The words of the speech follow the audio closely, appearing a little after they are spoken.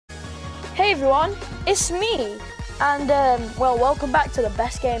Hey everyone, it's me, and well, welcome back to the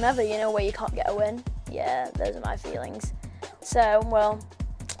best game ever, you know, where you can't get a win. Yeah, those are my feelings. So, well,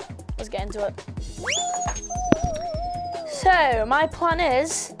 let's get into it. So, my plan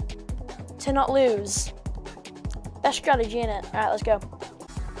is to not lose. Best strategy, innit? Alright, let's go.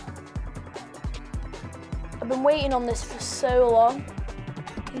 I've been waiting on this for so long.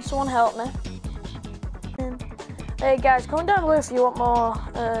 Can someone help me? Hey guys, comment down below if you want more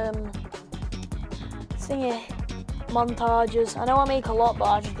thingy montages. I know I make a lot, but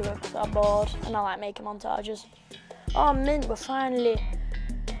I just do it because I'm bored and I like making montages. Oh mint, we're finally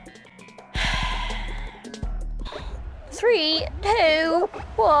 3, 2,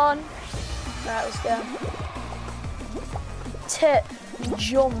 1. Right, let's go. Tip,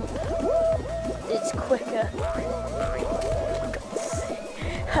 jump. It's quicker.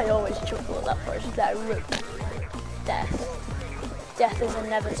 I always chuckle at that part. It's that root. Death is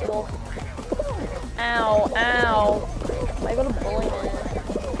inevitable. Ow, ow. I got a bully man.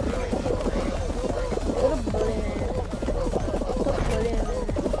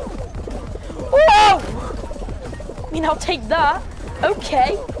 Whoa! I mean, I'll take that.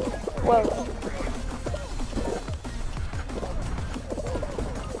 Okay. Whoa.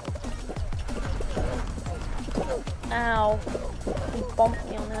 Ow. He bumped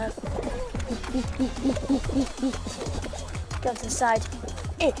me on the head. Go to the side.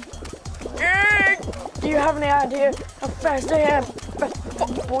 Do you have any idea how fast I am? Fuck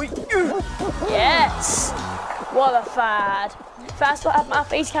boy. Yes! What a fad. If I still had my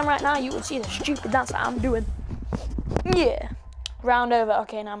face cam right now, you would see the stupid dance that I'm doing. Yeah. Round over.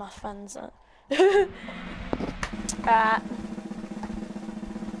 Okay, now my fans are. Oh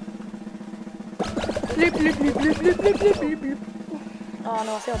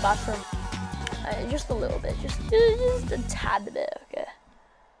no, I feel bad for him. Just a little bit, just a tad bit, okay.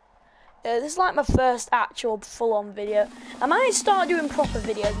 This is like my first actual full-on video. I might start doing proper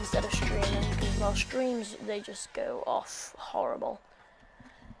videos instead of streaming, because, well, streams, they just go off horrible.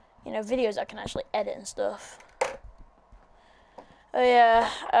 You know, videos I can actually edit and stuff. Oh yeah,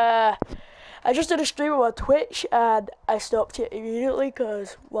 I just did a stream on Twitch, and I stopped it immediately,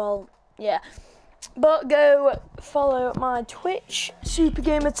 because, well, yeah. But go follow my Twitch,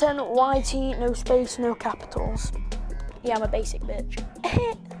 SuperGamer10YT, no space, no capitals. Yeah, I'm a basic bitch.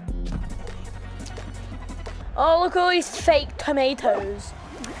 Oh, look at all these fake tomatoes.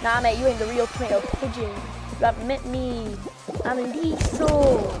 Nah, mate, you ain't the real tomato pigeon. You haven't met me. I'm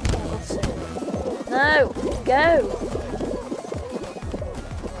lethal. No, go.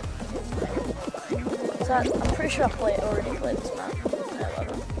 So, I'm pretty sure I already played this map.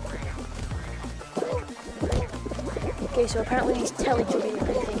 Okay, so apparently these Teletubby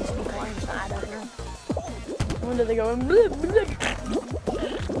things can climb side, I don't know. I wonder they're going blip, blip.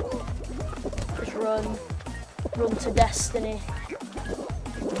 Just run to destiny.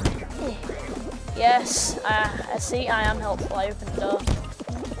 Yes, I see I am helpful, I opened the door.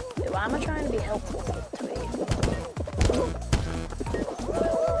 Dude, why am I trying to be helpful to you?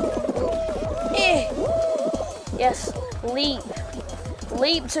 Yes, leap.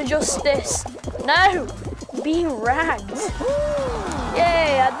 Leap to justice. No! Being ragged.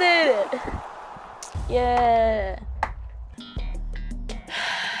 Yay, I did it. Yeah.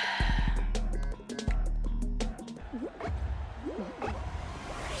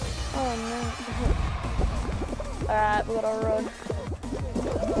 Oh no. Alright, we gotta run.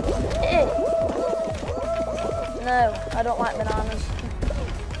 No, I don't like bananas.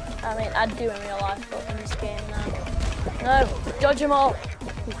 I mean, I do in real life, but in this game now. No, dodge them all.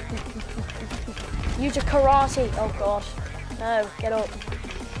 Use your karate. Oh god. No, get up.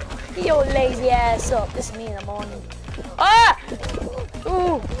 Get your lazy ass up. This is me in the morning. Ah!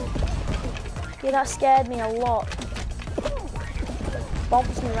 Ooh. Yeah, that scared me a lot.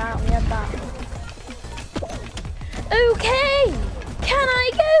 Bumps me right on the head back. Okay! Can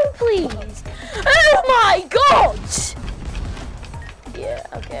I go, please? Oh my god! Yeah,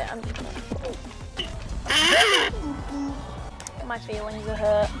 okay, I'm just gonna... My feelings are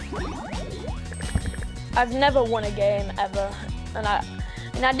hurt. I've never won a game ever, and I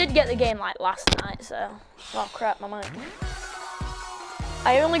did get the game like last night, so, oh crap, my mic.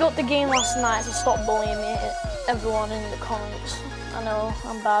 I only got the game last night, so stop bullying me, everyone in the comments. I know,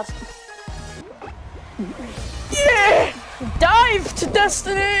 I'm bad. Yeah! Dive to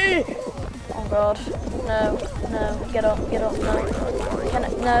destiny! Oh god, no, get up, no. Can I,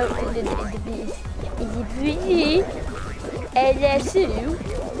 no,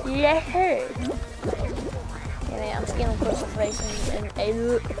 yeah, I'm scaling across the face and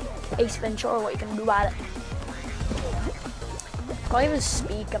Ace Ventura, what you can do about it. Can't even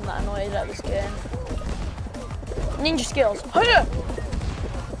speak, I'm that annoyed at this game. Ninja skills. Hiya!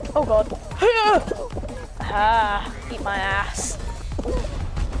 Oh god. Hiya! Ah, eat my ass.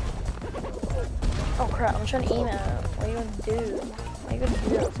 Oh crap, I'm trying to email. What are you gonna do? What are you gonna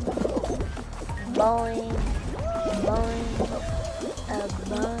do? Boing. Boing.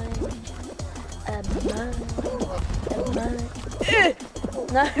 Boing. Boing.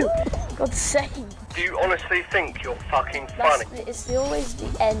 No! God's sake. Do you honestly think you're fucking funny? It's always the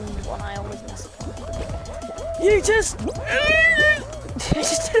end when I always miss it. You just did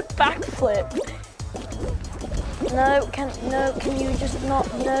a backflip. No, can you just not?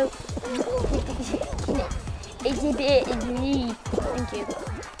 No. It's a bit. Thank you.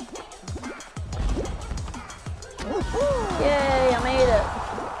 Yay! I made it.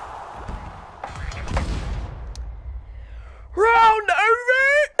 Round over.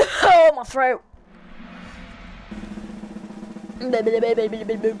 Oh, my throat. How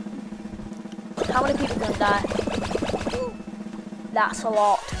many people are gonna die? That's a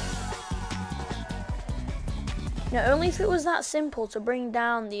lot. Now, only if it was that simple to bring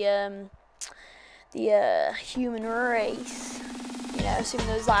down the human race. You know, assuming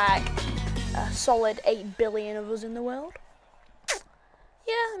there's like a solid 8 billion of us in the world.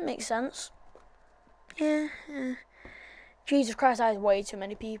 Yeah, that makes sense. Yeah. Jesus Christ, that is way too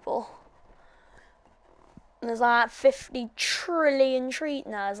many people. And there's like 50 trillion trees.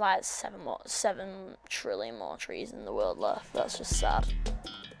 No, there's like 7 trillion more trees in the world left. That's just sad.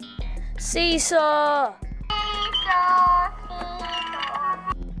 Seesaw! Seesaw!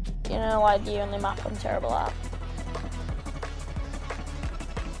 You know, like the only map I'm terrible at.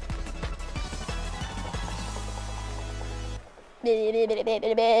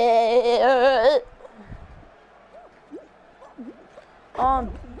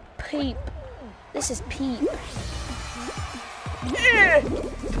 On Peep. This is Peep.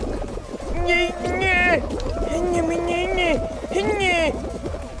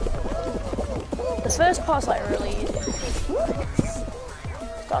 The first part's like really easy.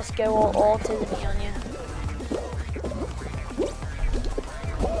 Starts to go all autism-y on you.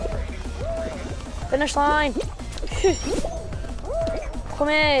 Finish line. Come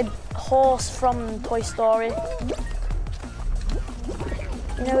here, horse from Toy Story.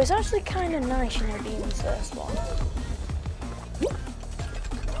 You know, it's actually kind of nice, you know, being the first one.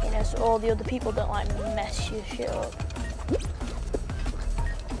 You know, so all the other people don't like mess your shit up.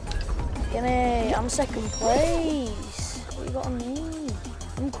 Gimme, I'm second place. What you got on me?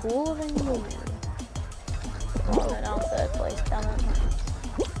 I'm cooler than you. Oh, no, now I'm third place, damn it.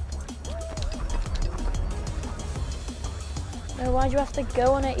 No, why'd you have to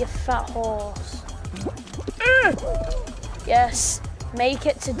go on it, you fat horse? Yes. Make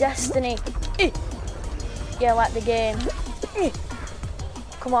it to destiny. Yeah, like the game.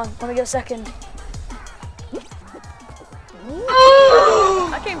 Come on, let me go second.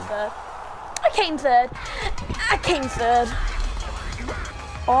 I came third. I came third.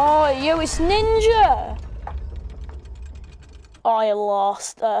 Oh, yo, it's Ninja. Oh, I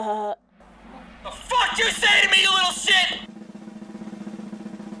lost. The fuck you say to me, you little shit?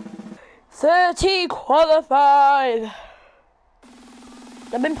 30 qualified.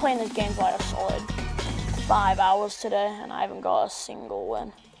 I've been playing this game for like a solid 5 hours today, and I haven't got a single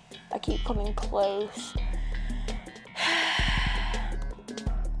win. I keep coming close.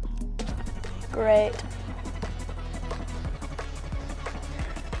 Great.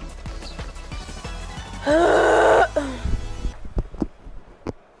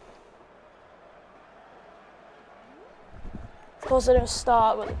 Of course, I don't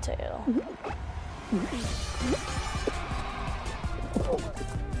start with a tail.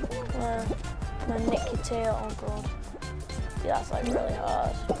 I'm gonna nick your tail, oh god. Yeah, that's like really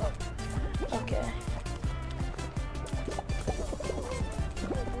hard. Okay.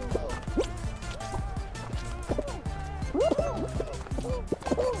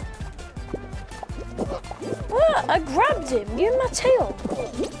 Ah, I grabbed him, give him my tail.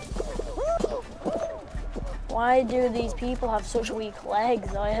 Why do these people have such weak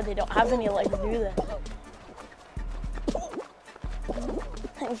legs? Oh yeah, they don't have any legs, do they?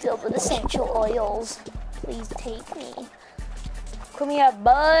 I'm filled with essential oils. Please take me. Come here,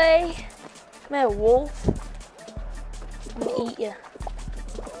 boy. Come here, wolf. I'm gonna eat you.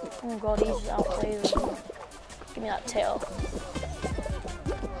 Oh god, he's just outplayed us. Give me that tail.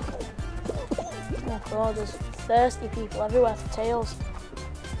 Oh god, there's thirsty people everywhere for tails.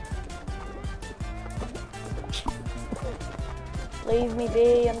 Leave me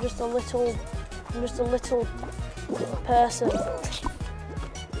be. I'm just a little person.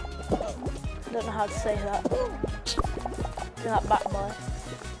 I don't know how to say that. That back boy.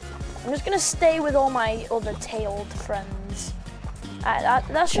 I'm just gonna stay with all my other tailed friends.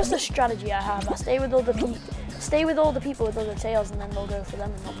 That's just a strategy I have. I stay with all the people with other tails, and then they'll go for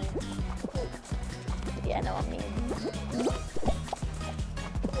them and not me. Yeah, no, I mean.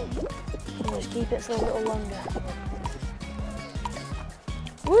 I'll just keep it for a little longer.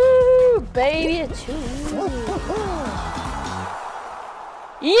 Woo, baby, a 2.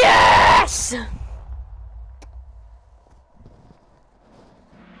 Yes!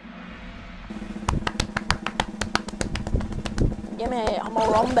 Give me I'm a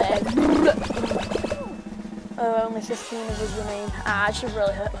rumbag. Oh, only 15 of us remain. Ah, I should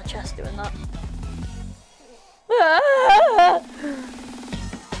really hurt my chest doing that. Ah!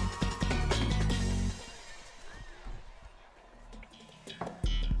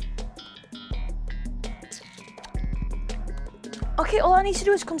 Okay, all I need to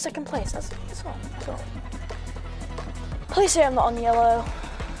do is come second place. That's all. That's all. Please say I'm not on yellow.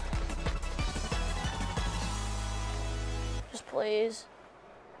 Just please.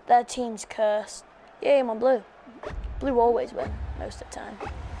 Their team's cursed. Yay, I'm on blue. Blue always win, most of the time.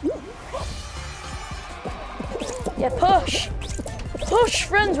 Yeah, push! Push,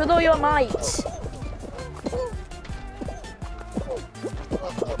 friends, with all your might!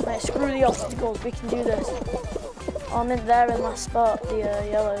 Right, screw the obstacles, we can do this. Oh, I'm in there in last spot, the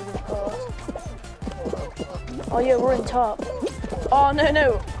yellows, of course. Oh yeah, we're in top. Oh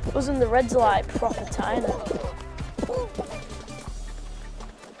no, wasn't the reds like proper tiny?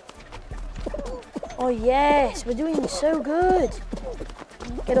 Oh yes, we're doing so good.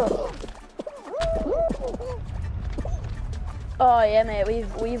 Get up. Oh yeah, mate,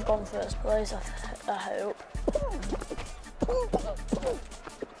 we've gone first place. I hope.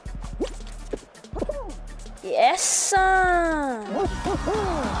 Yes, son.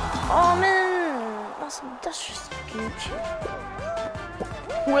 Oh man, that's just Gucci.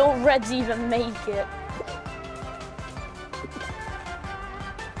 Will Reds even make it?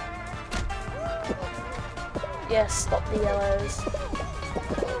 Yes, stop the yellows.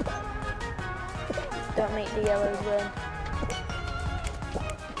 Don't make the yellows win.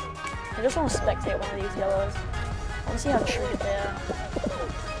 I just want to spectate one of these yellows. I want to see how triggered they are.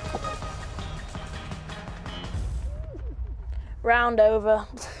 Round over.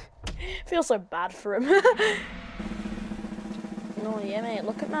 Feel so bad for him. Oh yeah, mate,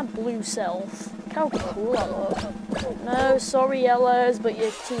 look at my blue self. Look how cool I look. No, sorry yellows, but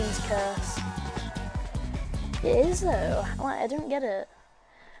your team's cursed. It is though. I don't get it.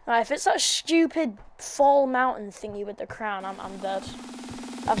 Right, if it's that stupid Fall Mountain thingy with the crown, I'm dead.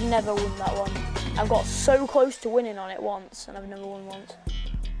 I've never won that one. I've got so close to winning on it once, and I've never won once.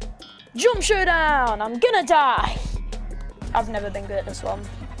 Jump showdown! I'm gonna die! I've never been good at this one.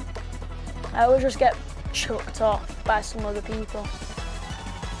 I always just get chucked off by some other people.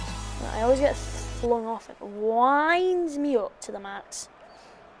 I always get flung off. It winds me up to the max.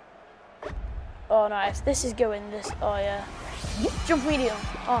 Oh no, if this is going this, oh yeah. Jump medium,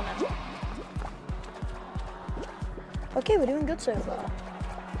 oh no. Okay, we're doing good so far.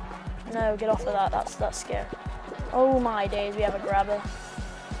 No, get off of that, that's scary. Oh my days, we have a grabber.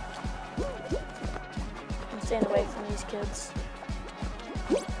 I'm staying away from these kids.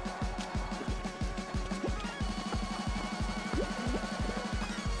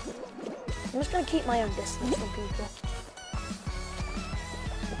 I'm just gonna keep my own distance from people.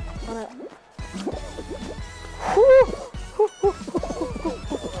 Oh no.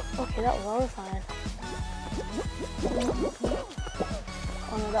 Okay, that was horrifying.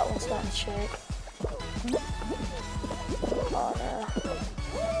 Oh no, that one's starting to shake. Oh no.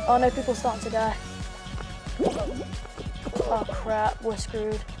 Oh no, people are starting to die. Oh crap, we're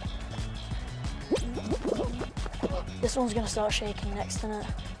screwed. This one's gonna start shaking next, isn't it?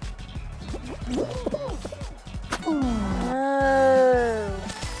 No.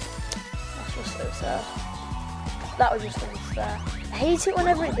 That's just so sad. That was just unfair. I hate it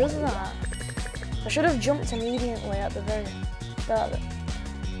whenever it does that. I should have jumped immediately at the very start.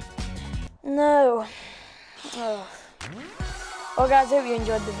 No. Oh. Well guys, I hope you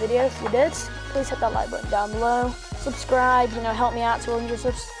enjoyed the video. If you did, please hit that like button down below. Subscribe, you know, help me out to 100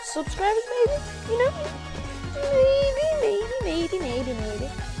 subscribers maybe, you know? Maybe.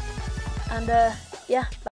 And yeah.